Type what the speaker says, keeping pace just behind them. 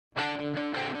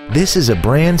This is a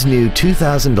brand new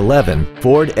 2011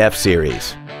 Ford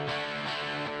F-Series.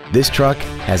 This truck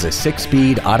has a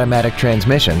 6-speed automatic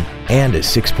transmission and a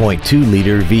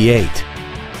 6.2-liter V8.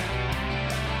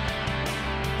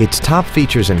 Its top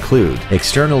features include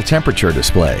external temperature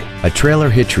display, a trailer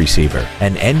hitch receiver,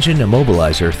 an engine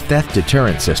immobilizer theft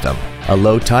deterrent system, a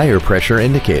low tire pressure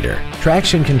indicator,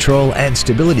 traction control and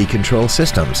stability control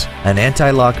systems, an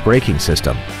anti-lock braking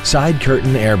system, side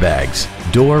curtain airbags,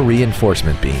 door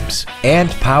reinforcement beams, and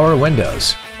power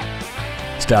windows.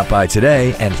 Stop by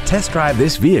today and test drive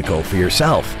this vehicle for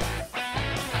yourself.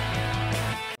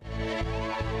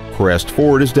 Crest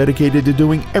Ford is dedicated to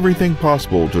doing everything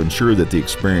possible to ensure that the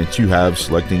experience you have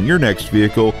selecting your next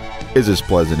vehicle is as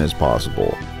pleasant as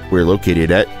possible. We're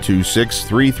located at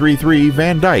 26333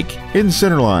 Van Dyke in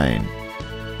Centerline.